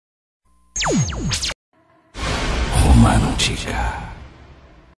Romântica.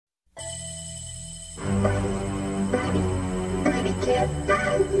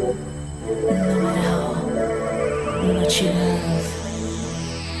 No matter how much you love,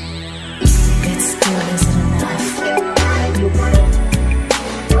 it still isn't enough.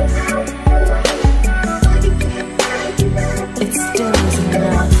 It still isn't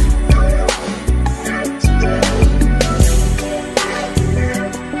enough.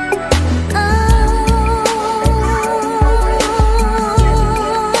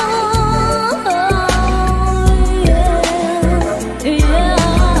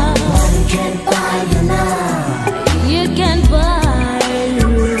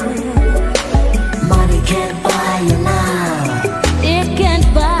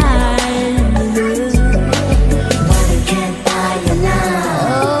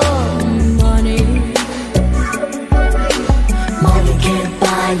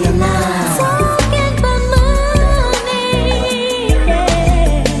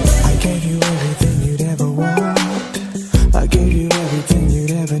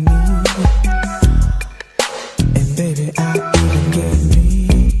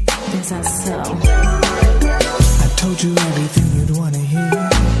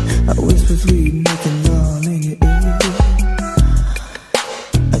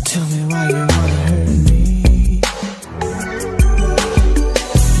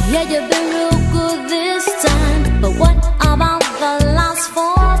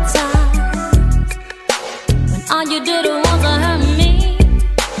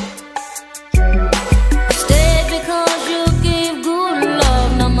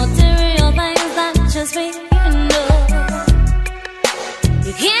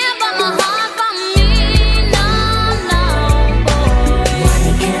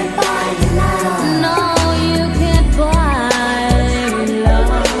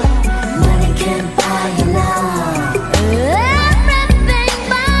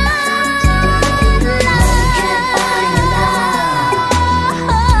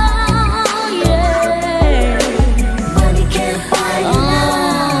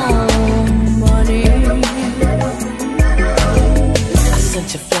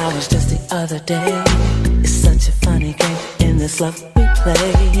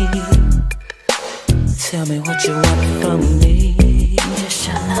 Tell me what you want from me. Just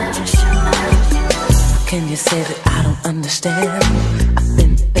your love, just your love. Can you say that I don't understand? I've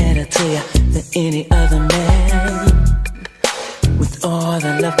been better to you than any other man. With all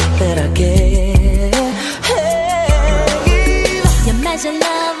the love that I get. Hey, you measure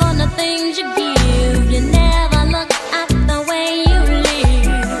love on the things you give. You never look at the way you live.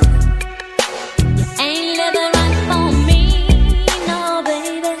 You ain't living right for me, no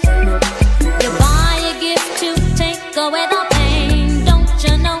baby. You buy a gift to take away the pain. Don't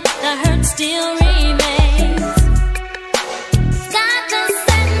you know the hurt still remains? Got to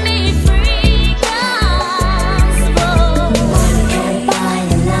set me free, 'cause money can't buy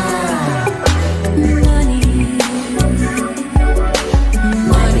your love.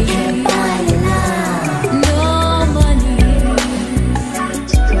 Money can't buy your love. No money.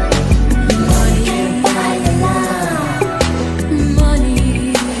 Money can't buy your love.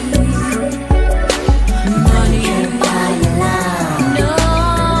 Money can't buy your love. No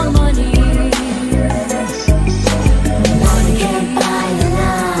money. Money can't buy your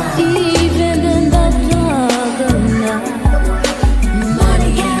love. Even in the dark of night. Money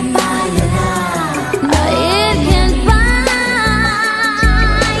can't buy your love. It can buy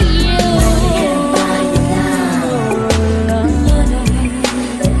you. Money can't buy your love.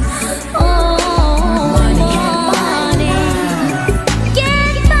 Oh, money can't buy your love.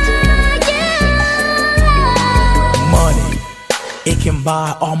 Can't buy you. Money, it can buy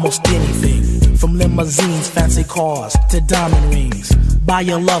almost anything. From limousines, fancy cars, to diamond rings. Buy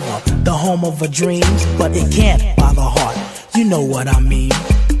your lover, the home of her dreams. But it can't buy the heart, you know what I mean.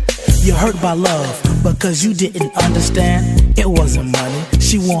 You're hurt by love, because you didn't understand. It wasn't money,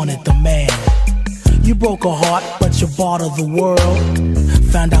 she wanted the man. You broke her heart, but you bought her the world.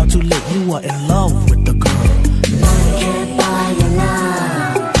 Found out too late you were in love with the girl.